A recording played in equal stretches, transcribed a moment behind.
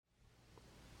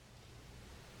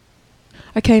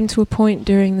I came to a point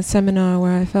during the seminar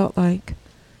where I felt like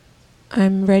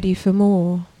I'm ready for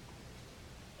more.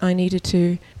 I needed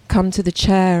to come to the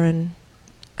chair and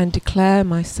declare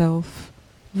myself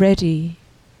ready,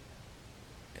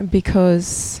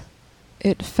 because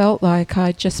it felt like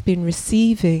I'd just been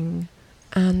receiving,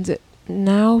 and it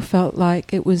now felt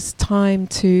like it was time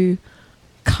to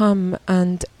come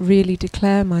and really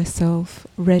declare myself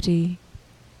ready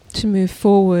to move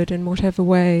forward in whatever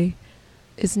way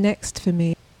is next for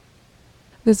me.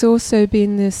 There's also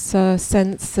been this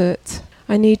sense that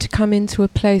I need to come into a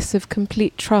place of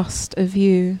complete trust of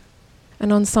you,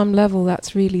 and on some level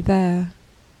that's really there,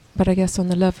 but I guess on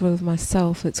the level of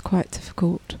myself it's quite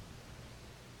difficult.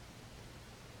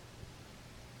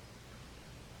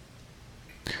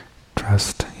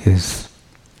 Trust is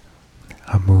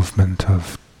a movement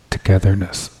of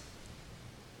togetherness.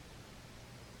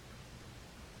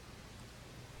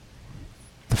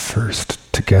 The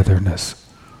first togetherness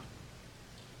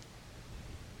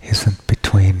isn't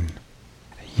between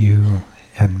you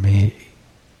and me.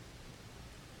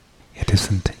 It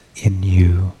isn't in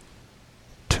you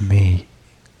to me.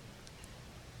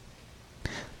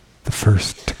 The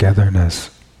first togetherness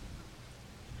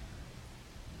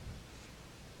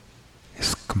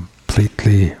is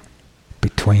completely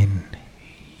between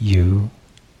you,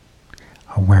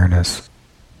 awareness,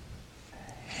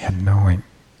 and knowing.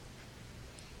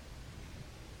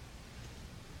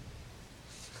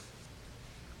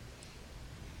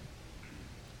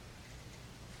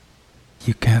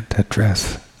 You can't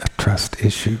address a trust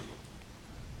issue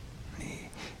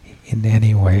in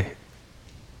any way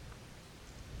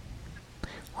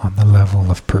on the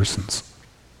level of persons.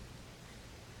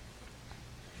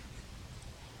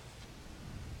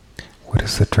 What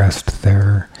is addressed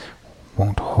there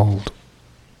won't hold.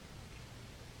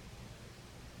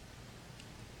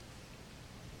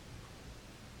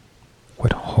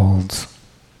 What holds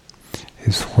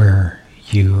is where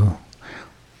you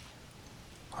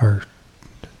are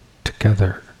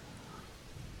together.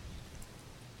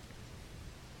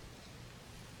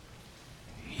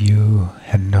 You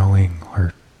and knowing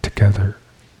are together.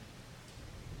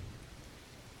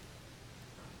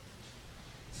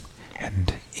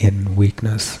 And in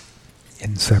weakness,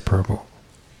 inseparable.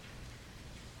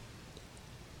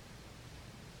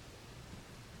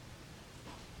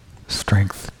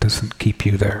 Strength doesn't keep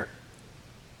you there.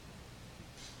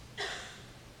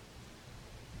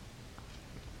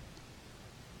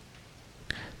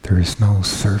 There is no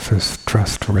surface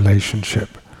trust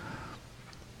relationship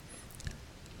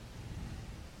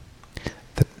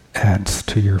that adds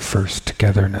to your first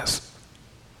togetherness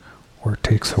or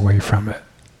takes away from it.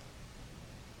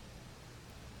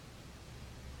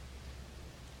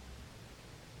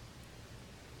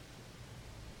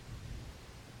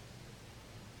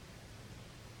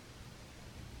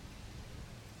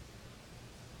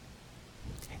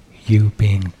 You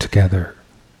being together,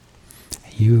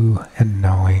 you and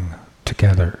knowing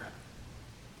together.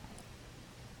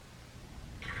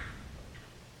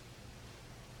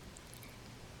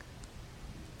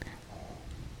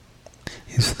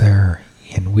 Is there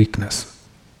in weakness.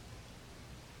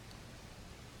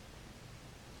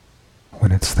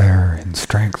 When it's there in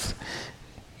strength,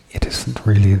 it isn't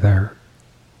really there.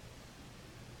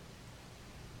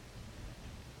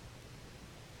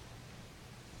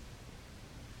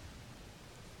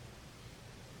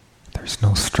 There's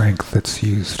no strength that's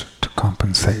used to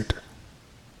compensate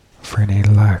for any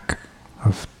lack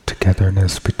of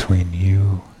togetherness between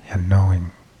you and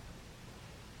knowing.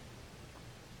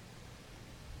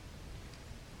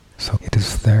 So it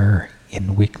is there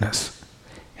in weakness,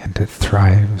 and it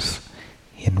thrives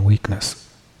in weakness.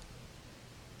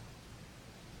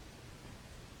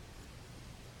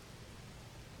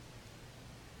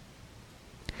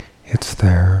 It's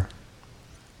there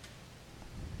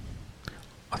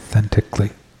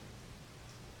authentically.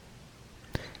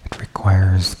 It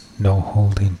requires no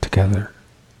holding together.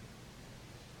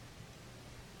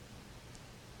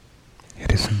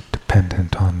 It isn't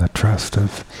dependent on the trust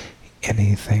of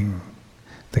anything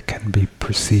that can be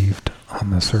perceived on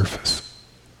the surface.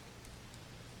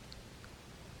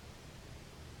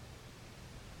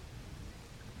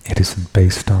 It isn't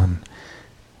based on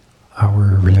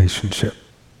our relationship.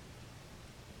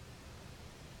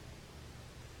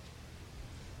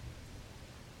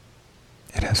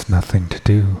 It has nothing to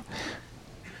do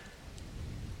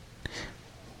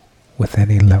with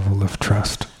any level of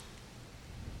trust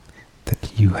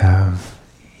that you have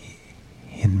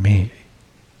in me.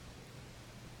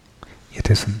 It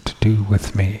isn't to do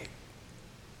with me.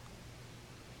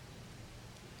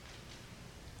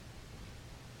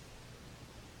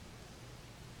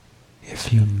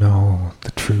 if you know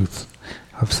the truth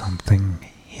of something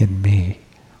in me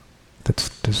that's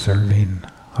deserving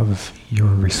of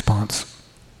your response,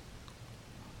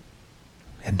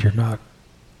 and you're not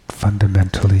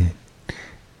fundamentally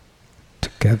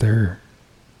together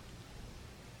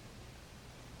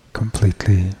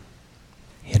completely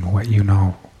in what you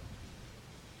know,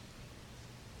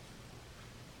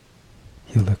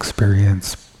 you'll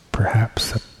experience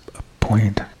perhaps a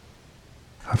point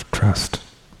of trust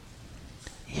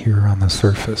here on the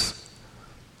surface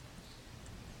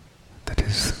that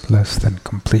is less than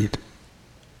complete.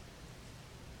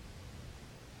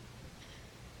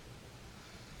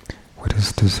 What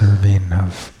is deserving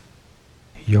of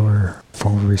your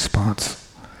full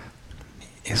response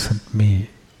isn't me.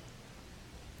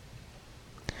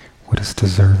 What is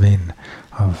deserving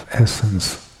of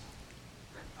essence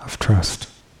of trust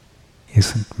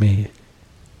isn't me.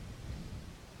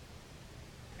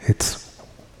 It's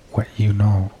what you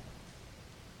know.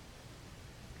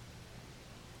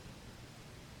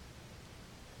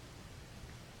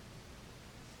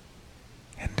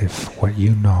 And if what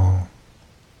you know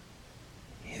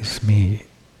is me,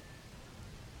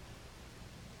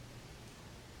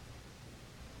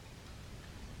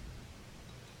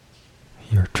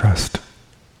 your trust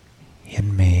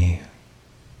in me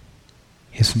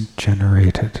isn't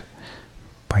generated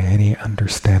by any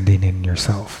understanding in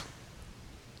yourself.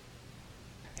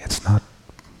 It's not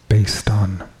based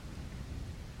on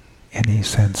any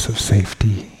sense of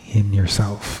safety in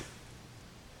yourself.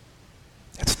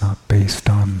 It's not based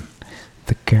on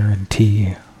the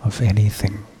guarantee of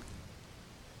anything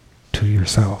to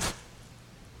yourself.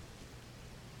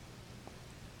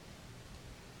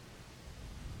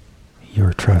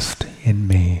 Your trust in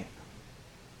me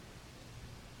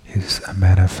is a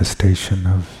manifestation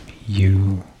of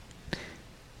you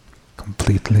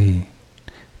completely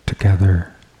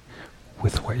together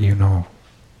with what you know.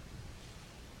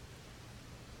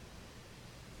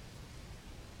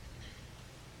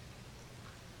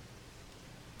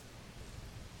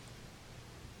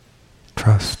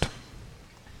 Trust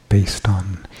based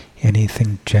on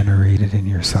anything generated in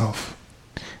yourself,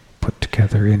 put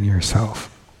together in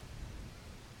yourself,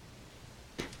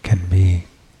 can be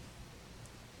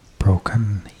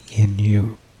broken in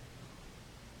you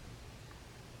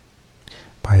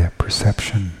by a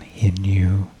perception in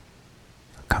you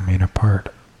coming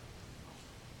apart.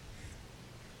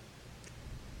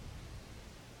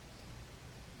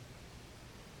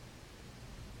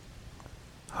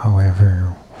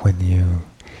 However, when you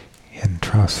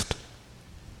entrust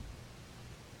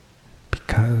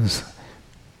because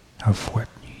of what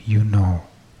you know,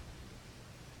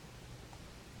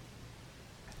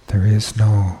 there is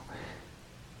no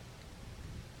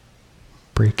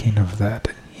breaking of that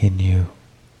in you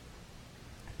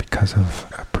because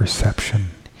of a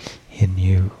perception in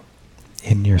you,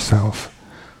 in yourself,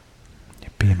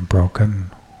 being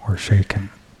broken or shaken.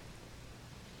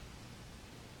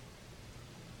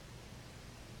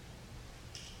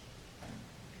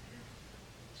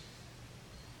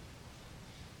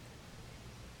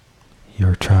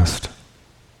 Your trust,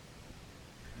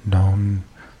 known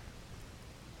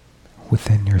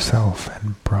within yourself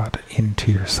and brought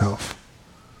into yourself,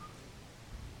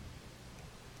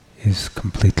 is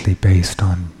completely based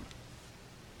on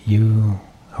you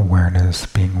awareness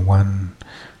being one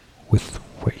with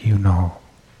what you know,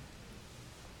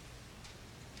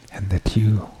 and that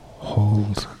you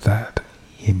hold that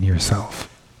in yourself.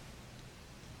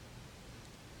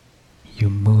 You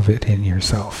move it in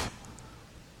yourself,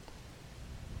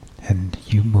 and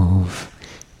you move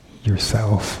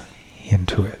yourself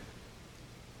into it.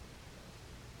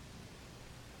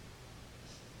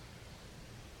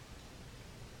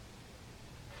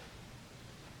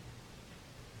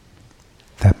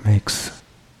 That makes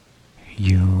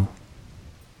you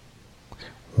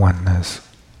oneness,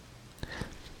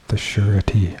 the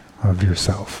surety of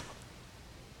yourself,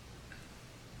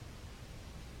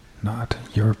 not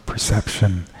your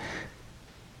perception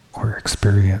or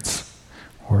experience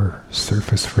or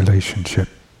surface relationship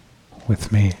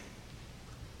with me.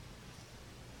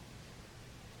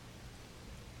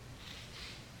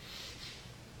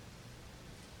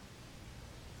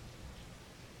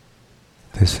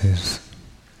 This is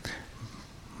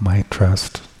my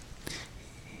trust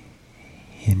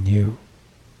in you.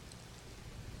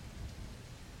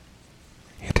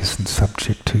 It isn't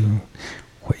subject to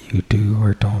what you do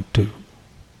or don't do.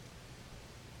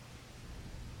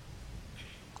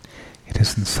 It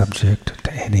isn't subject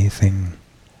to anything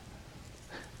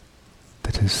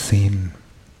that is seen,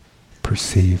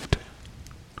 perceived,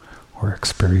 or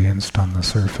experienced on the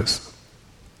surface.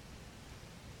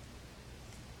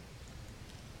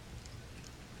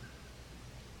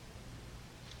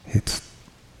 It's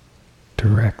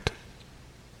direct.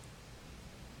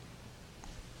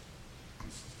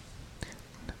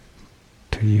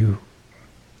 To you.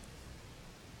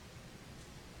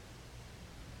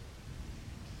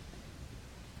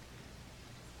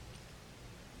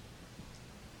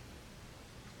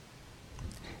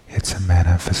 It's a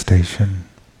manifestation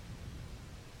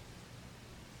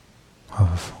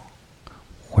of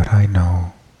what I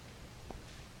know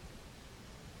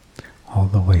all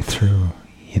the way through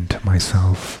into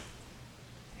myself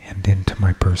and into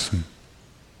my person.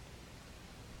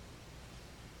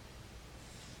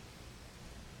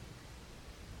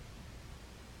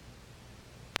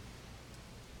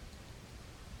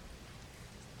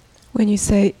 When you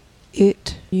say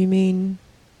it, you mean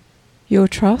your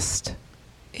trust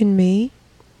in me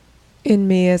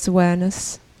as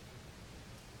awareness.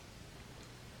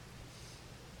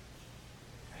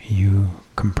 You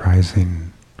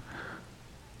comprising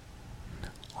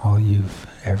all you've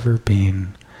ever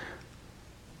been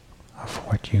of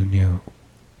what you knew.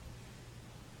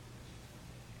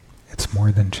 It's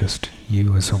more than just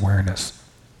you as awareness.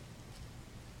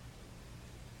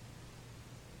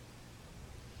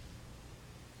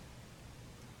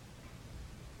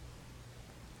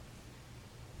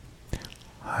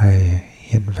 I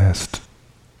invest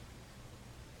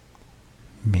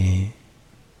me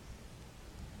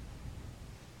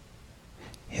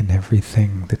in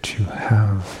everything that you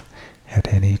have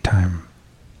at any time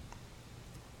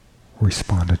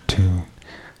responded to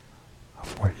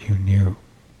of what you knew.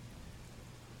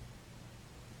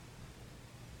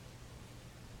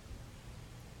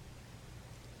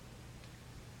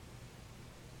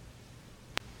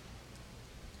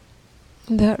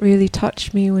 That really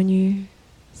touched me when you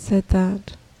said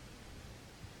that.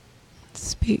 It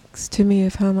speaks to me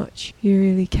of how much you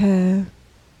really care.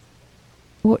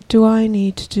 What do I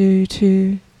need to do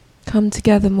to come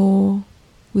together more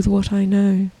with what I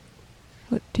know?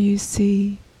 What do you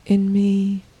see in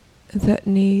me that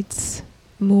needs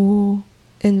more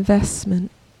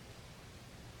investment?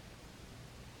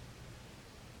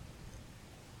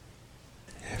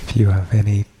 If you have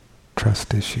any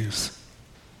trust issues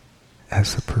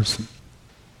as a person,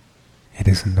 it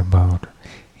isn't about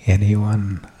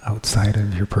anyone outside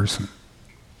of your person.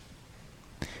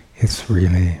 It's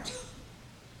really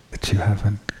that you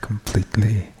haven't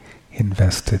completely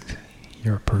invested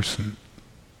your person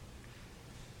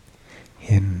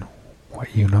in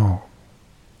what you know.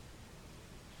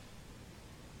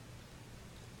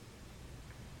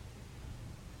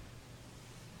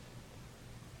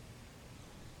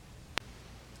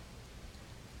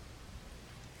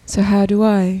 So how do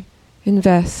I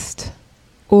invest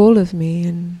all of me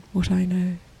in what I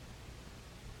know?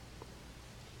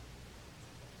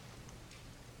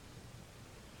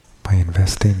 By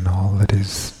investing all that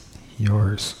is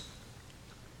yours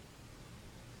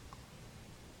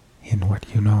in what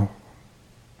you know.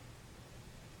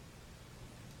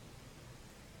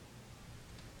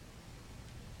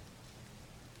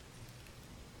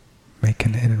 Make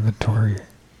an inventory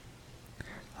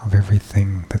of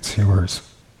everything that's yours,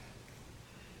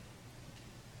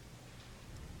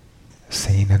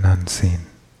 seen and unseen.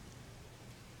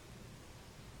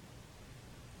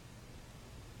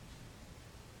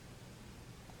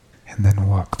 And then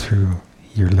walk through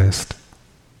your list,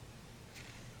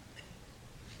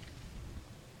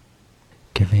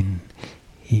 giving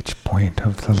each point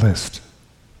of the list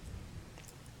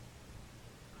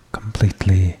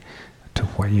completely to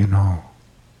what you know.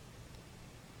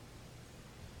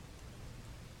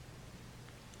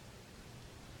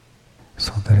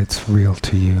 So that it's real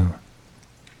to you,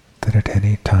 that at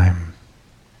any time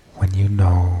when you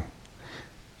know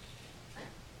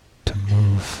to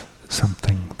move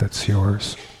something that's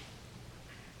yours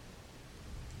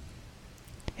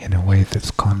in a way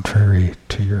that's contrary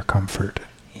to your comfort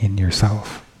in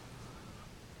yourself,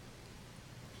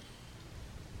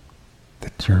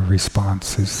 that your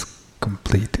response is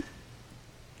complete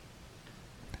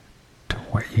to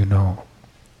what you know.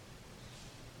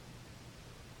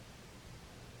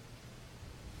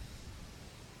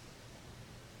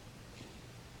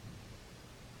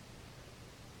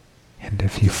 And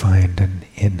if you find an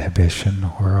inhibition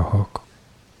or a hook,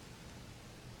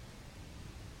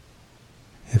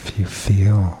 if you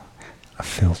feel a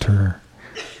filter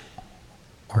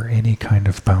or any kind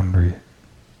of boundary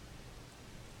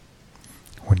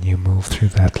when you move through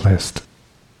that list,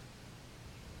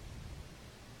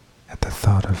 at the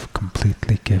thought of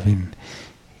completely giving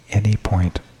any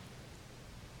point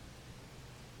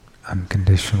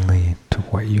unconditionally to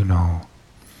what you know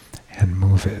and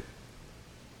move it,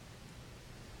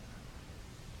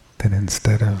 then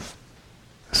instead of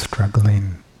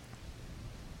struggling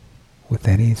with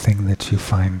anything that you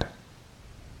find.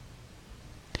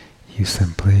 You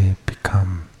simply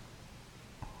become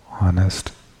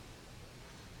honest.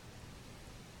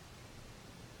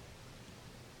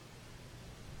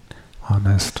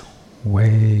 Honest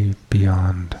way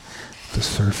beyond the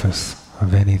surface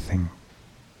of anything.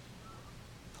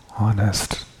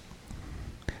 Honest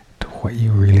to what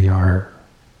you really are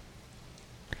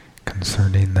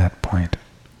concerning that point.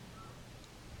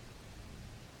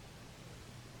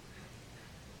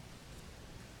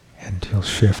 And you'll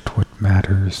shift what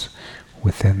matters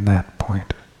within that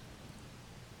point.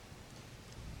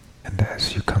 And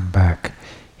as you come back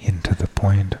into the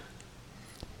point,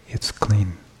 it's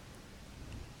clean.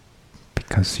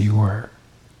 Because you are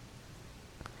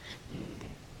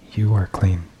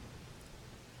clean.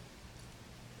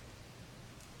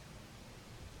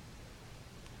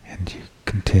 And you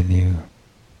continue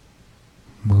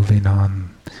moving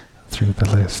on through the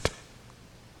list.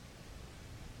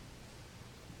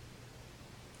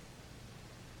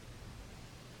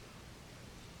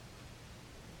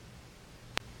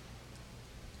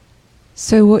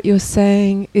 So what you're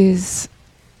saying is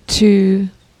to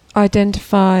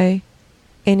identify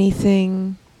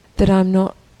anything that I'm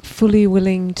not fully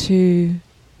willing to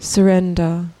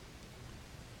surrender.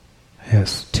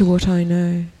 Yes. To what I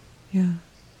know. Yeah.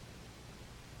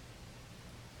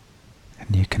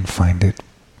 And you can find it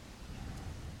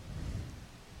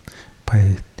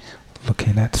by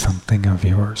looking at something of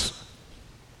yours,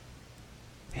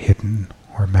 hidden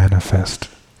or manifest.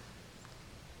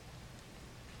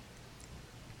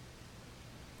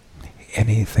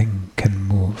 Anything can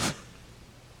move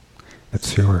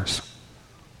that's yours.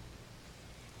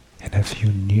 And if you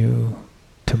knew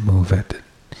to move it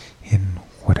in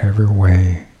whatever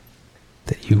way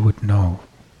that you would know,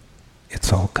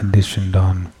 it's all conditioned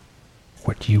on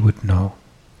what you would know.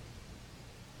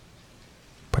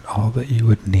 But all that you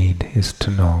would need is to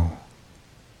know,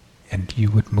 and you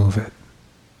would move it.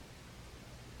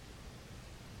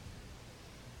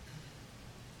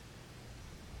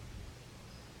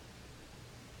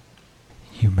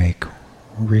 You make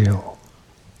real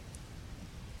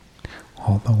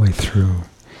all the way through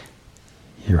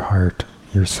your heart,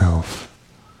 yourself,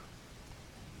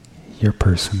 your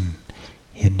person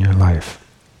in your life,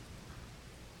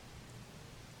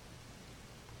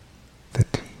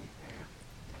 that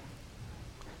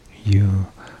you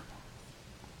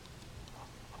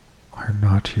are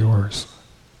not yours,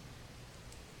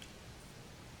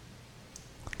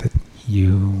 that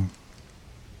you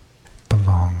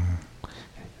belong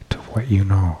to what you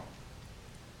know.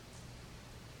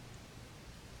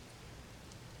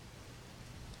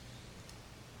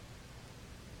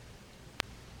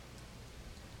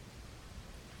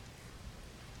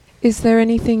 Is there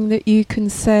anything that you can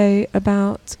say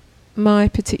about my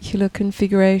particular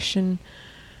configuration,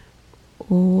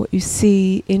 or what you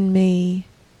see in me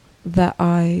that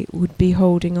I would be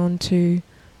holding on to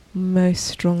most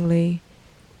strongly,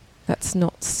 that's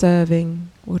not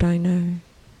serving what I know?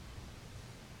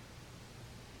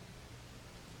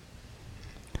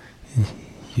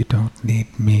 You don't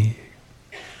need me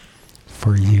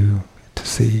for you to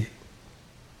see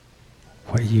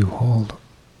what you hold.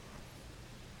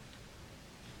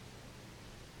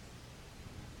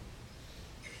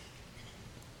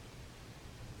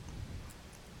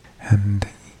 And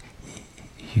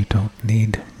you don't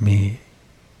need me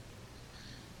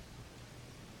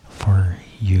for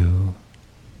you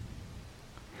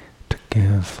to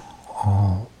give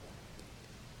all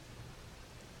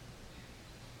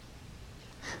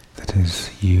that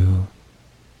is you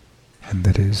and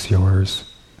that is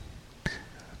yours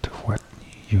to what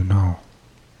you know.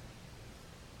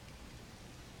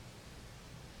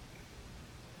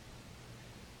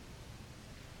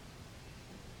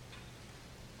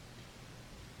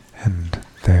 And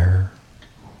there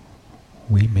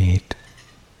we meet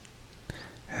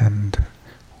and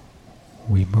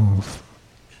we move.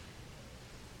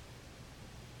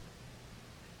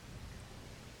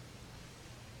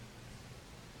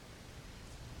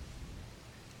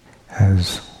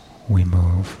 As we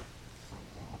move,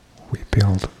 we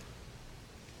build.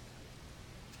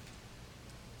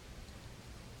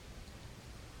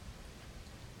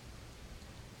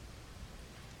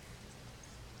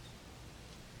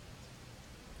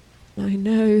 I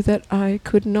know that I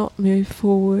could not move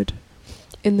forward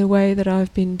in the way that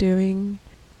I've been doing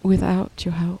without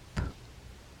your help.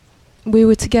 We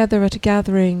were together at a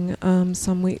gathering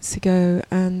some weeks ago,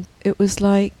 and it was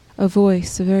like a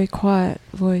voice, a very quiet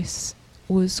voice,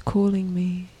 was calling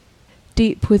me.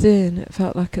 Deep within, it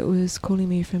felt like it was calling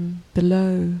me from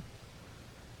below.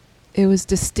 It was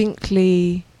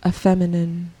distinctly a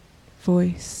feminine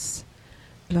voice,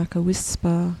 like a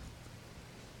whisper,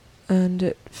 and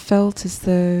it felt as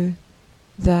though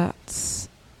that's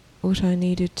what I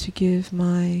needed to give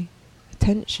my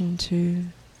attention to.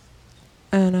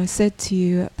 And I said to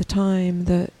you at the time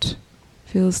that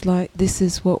feels like this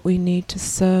is what we need to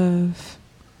serve.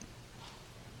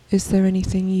 Is there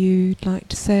anything you'd like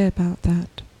to say about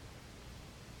that?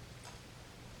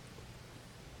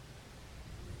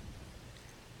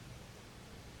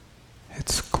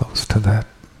 It's close to that,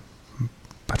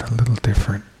 but a little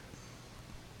different.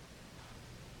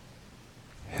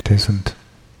 It isn't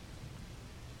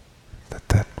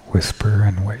that whisper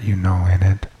and what you know in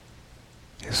it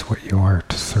is what you are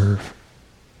to serve.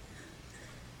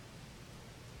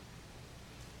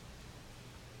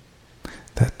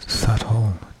 That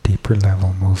subtle, deeper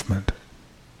level movement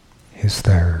is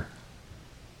there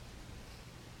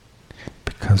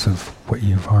because of what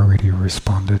you've already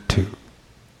responded to,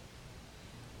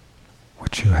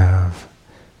 what you have,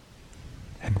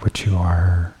 and what you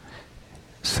are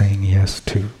saying yes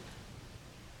to.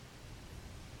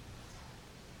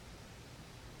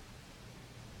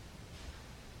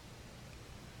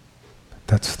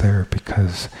 That's there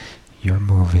because you're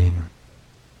moving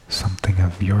something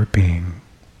of your being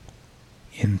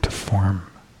into form.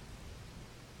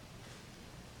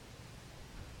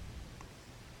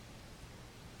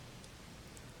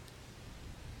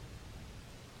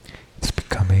 It's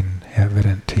becoming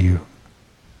evident to you.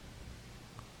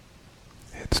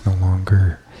 It's no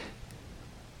longer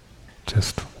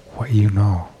just what you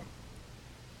know.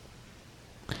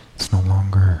 It's no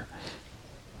longer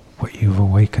what you've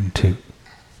awakened to.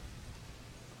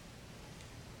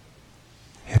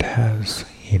 It has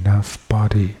enough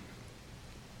body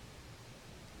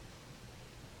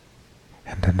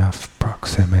and enough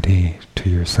proximity to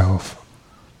yourself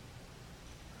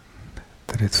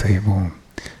that it's able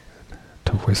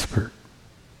to whisper.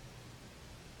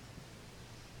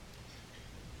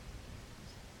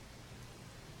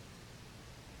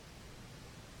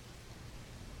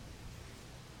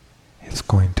 It's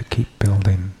going to keep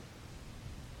building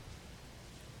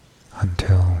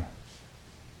until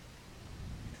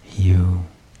you,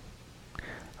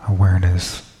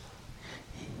 awareness,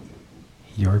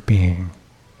 your being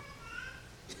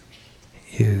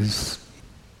is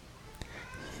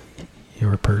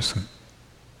your person.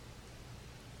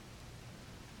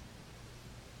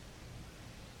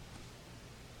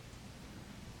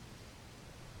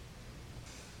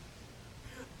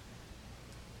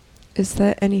 Is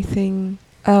there anything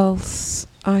else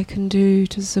I can do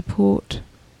to support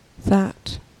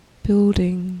that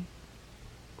building,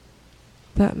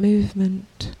 that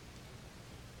movement?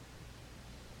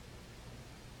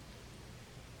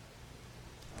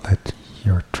 Let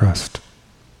your trust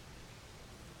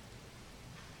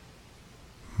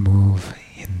move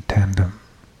in tandem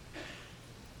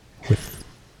with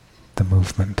the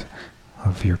movement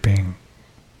of your being.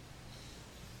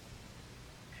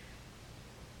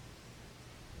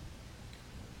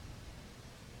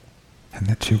 And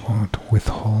that you won't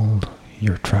withhold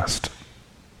your trust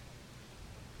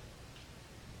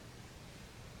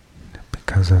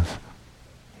because of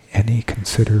any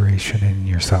consideration in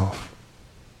yourself.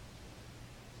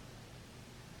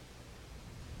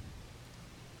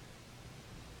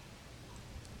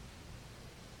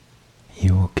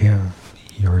 You will give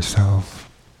yourself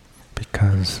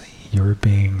because your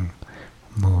being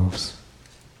moves.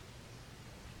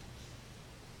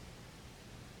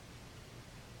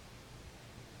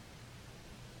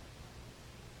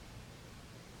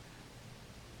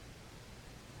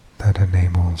 That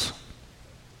enables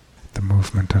the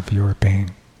movement of your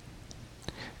being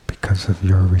because of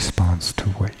your response to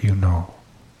what you know,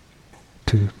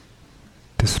 to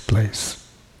displace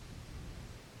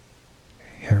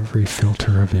every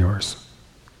filter of yours,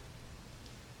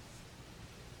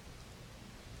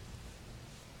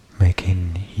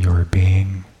 making your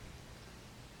being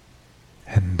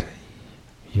and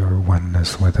your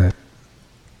oneness with it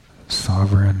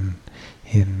sovereign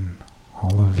in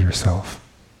all of yourself.